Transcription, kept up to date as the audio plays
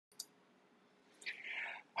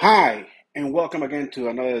Hi, and welcome again to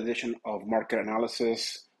another edition of Market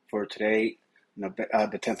Analysis for today, the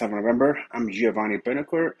 10th of November. I'm Giovanni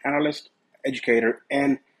Benacour, analyst, educator,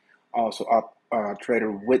 and also a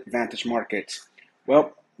trader with Vantage Markets.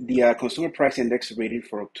 Well, the Consumer Price Index reading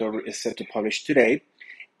for October is set to publish today,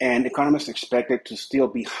 and economists expect it to still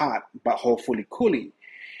be hot, but hopefully cooling.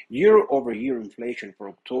 Year-over-year inflation for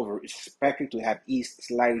October is expected to have eased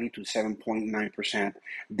slightly to 7.9%,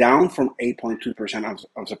 down from 8.2%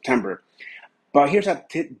 of September. But here's a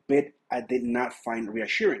tidbit I did not find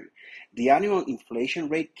reassuring. The annual inflation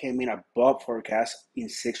rate came in above forecast in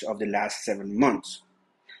 6 of the last 7 months.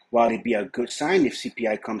 While it'd be a good sign if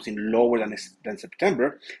CPI comes in lower than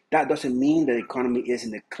September, that doesn't mean the economy is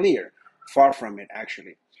in the clear. Far from it,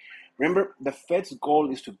 actually. Remember, the Fed's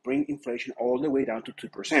goal is to bring inflation all the way down to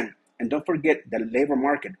 2%. And don't forget the labor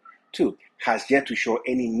market, too, has yet to show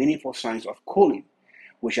any meaningful signs of cooling,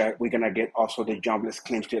 which we're going to get also the jobless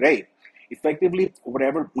claims today. Effectively,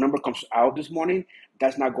 whatever number comes out this morning,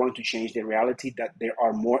 that's not going to change the reality that there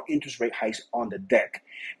are more interest rate hikes on the deck.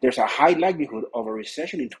 There's a high likelihood of a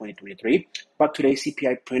recession in 2023, but today's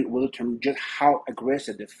CPI print will determine just how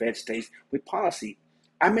aggressive the Fed stays with policy.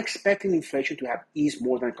 I'm expecting inflation to have eased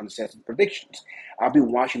more than consensus predictions. I'll be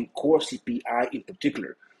watching core CPI in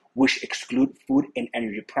particular, which exclude food and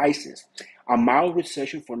energy prices. A mild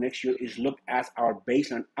recession for next year is looked at our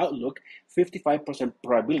baseline outlook, 55%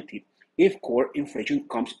 probability. If core inflation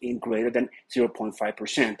comes in greater than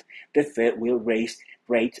 0.5%, the Fed will raise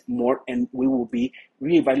rates more and we will be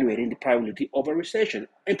reevaluating the probability of a recession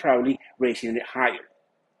and probably raising it higher.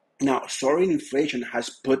 Now, soaring inflation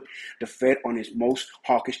has put the Fed on its most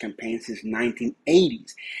hawkish campaign since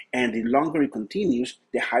 1980s, and the longer it continues,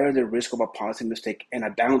 the higher the risk of a policy mistake and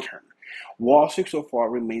a downturn. Wall Street so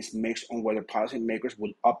far remains mixed on whether policymakers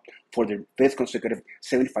will opt for their fifth consecutive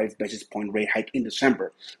 75 basis point rate hike in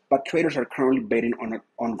December, but traders are currently betting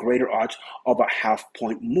on greater odds of a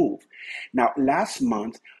half-point move. Now, last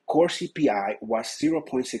month, core CPI was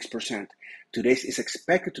 0.6%. Today's is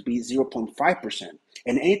expected to be 0.5%,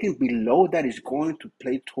 and anything below that is going to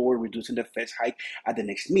play toward reducing the Fed's hike at the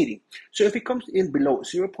next meeting. So if it comes in below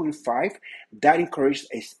 0.5, that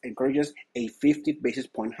encourages a 50 basis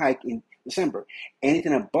point hike in December.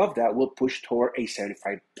 Anything above that will push toward a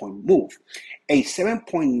 75-point move. A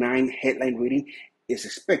 7.9 headline reading is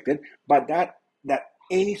expected, but that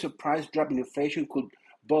any surprise drop in inflation could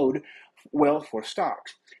bode well for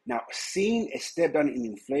stocks. Now, seeing a step down in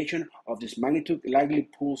inflation of this magnitude likely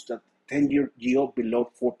pulls the 10-year yield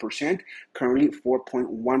below 4%, currently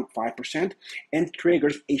 4.15%, and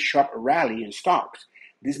triggers a sharp rally in stocks.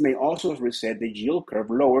 This may also reset the yield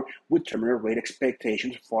curve lower with terminal rate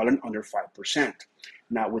expectations falling under 5%.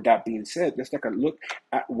 Now, with that being said, let's take a look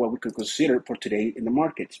at what we could consider for today in the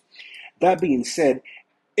markets. That being said,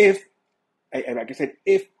 if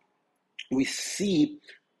we see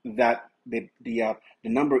that the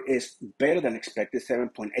number is better than expected,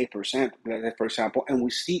 7.8%, for example, and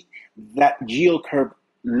we see that yield curve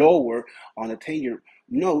lower on the 10-year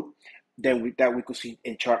note, then we could see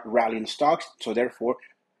a sharp rally in stocks. So therefore,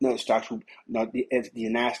 stocks would the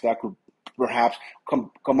Nasdaq could perhaps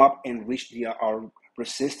come up and reach our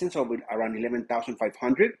resistance of around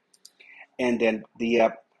 11,500, and then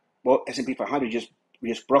the S&P 500 just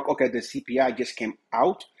broke. Okay, the CPI just came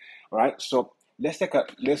out, right? So let's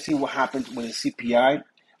see what happens with the CPI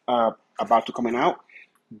about to coming out.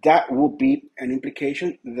 That will be an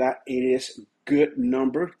implication that it is good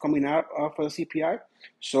number coming out for the CPI.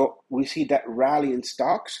 So we see that rally in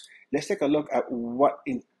stocks. Let's take a look at what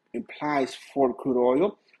it implies for crude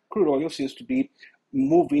oil. Crude oil seems to be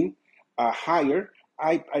moving higher.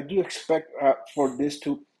 I do expect for this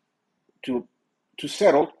to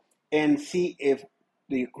settle and see if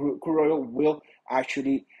the crude oil will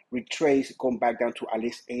actually retrace, going back down to at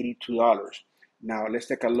least $82. Now, let's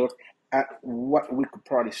take a look at what we could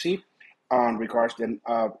probably see on regards to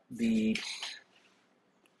the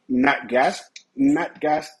Nat Gas. Nat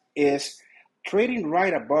Gas is trading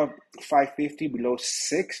right above 550, below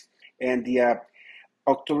 6, and the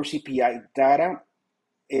October CPI data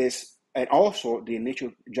is, and also the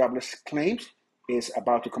initial jobless claims is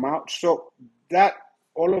about to come out. So that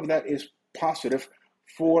all of that is positive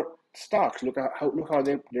for stocks. Look how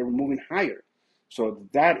they're moving higher. So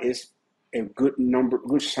that is a good number,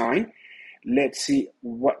 good sign. Let's see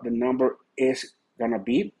what the number is gonna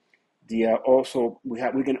be. Also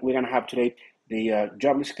we're gonna have today the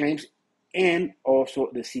jobless claims and also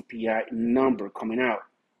the CPI number coming out.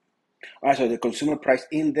 All right, so the consumer price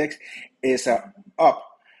index is up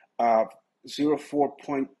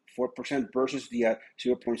 0.4% versus the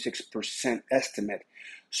 0.6% estimate.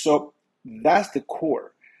 So that's the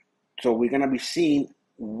core. So we're going to be seeing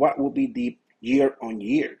what will be the year on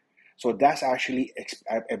year. So that's actually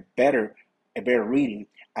a better reading.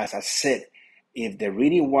 As I said, if the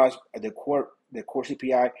reading was the core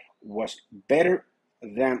CPI was better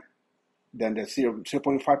than the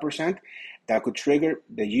 0.5%, that could trigger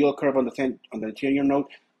the yield curve on the 10-year note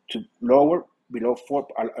to lower below 4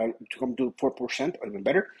 to come to 4% or even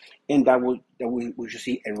better, and we should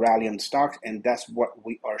see a rally on stocks, and that's what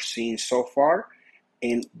we are seeing so far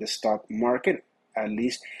in the stock market, at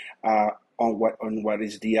least on what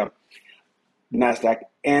is the Nasdaq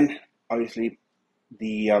and obviously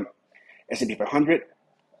the S&P 500.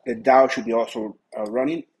 The Dow should be also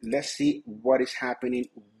running. Let's see what is happening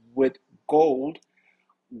with gold.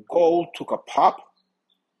 Gold took a pop.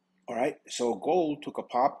 All right, so gold took a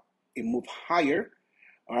pop. It moved higher.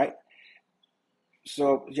 All right,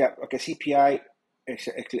 so yeah, okay. CPI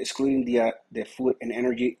excluding the food and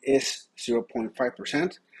energy is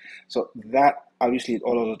 0.5%. So that obviously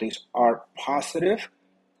all of those things are positive.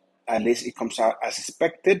 At least it comes out as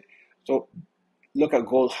expected. So look at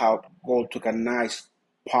gold, how gold took a nice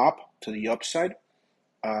pop to the upside.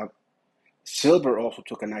 Silver also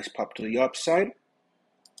took a nice pop to the upside.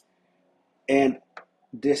 And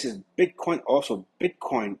this is Bitcoin. Also,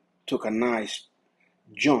 Bitcoin took a nice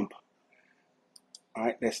jump. All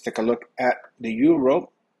right, let's take a look at the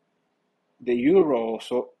euro. The euro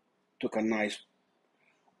also took a nice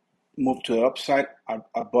move to the upside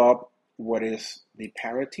above what is the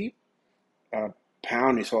parity.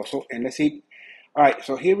 Pound is also, and let's see. All right,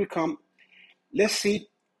 so here we come. Let's see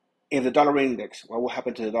if the dollar index, what will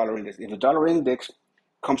happen to the dollar index? If the dollar index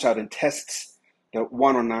comes out and tests the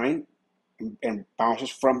 109 and bounces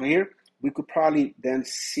from here, we could probably then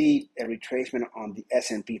see a retracement on the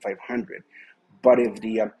S&P 500. But if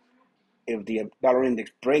the dollar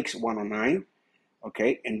index breaks 109,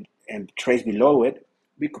 okay, and trades below it,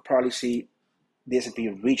 we could probably see the S&P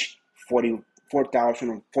reach 44,000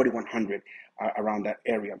 or 4,100 around that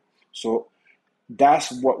area. So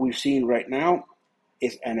that's what we're seeing right now.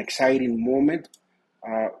 Is an exciting moment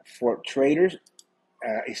for traders.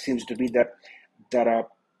 It seems to be that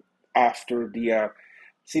after the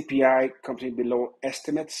CPI comes in below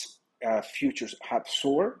estimates, futures have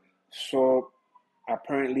soared. So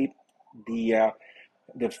apparently the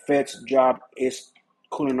Fed's job is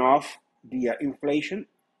cooling off the inflation,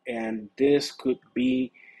 and this could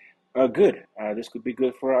be good. This could be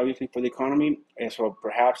good for obviously for the economy, and so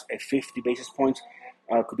perhaps a 50 basis points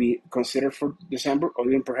could be considered for December, or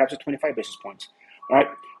even perhaps a 25 basis points. All right.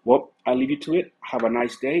 Well, I'll leave you to it. Have a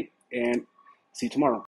nice day, and see you tomorrow.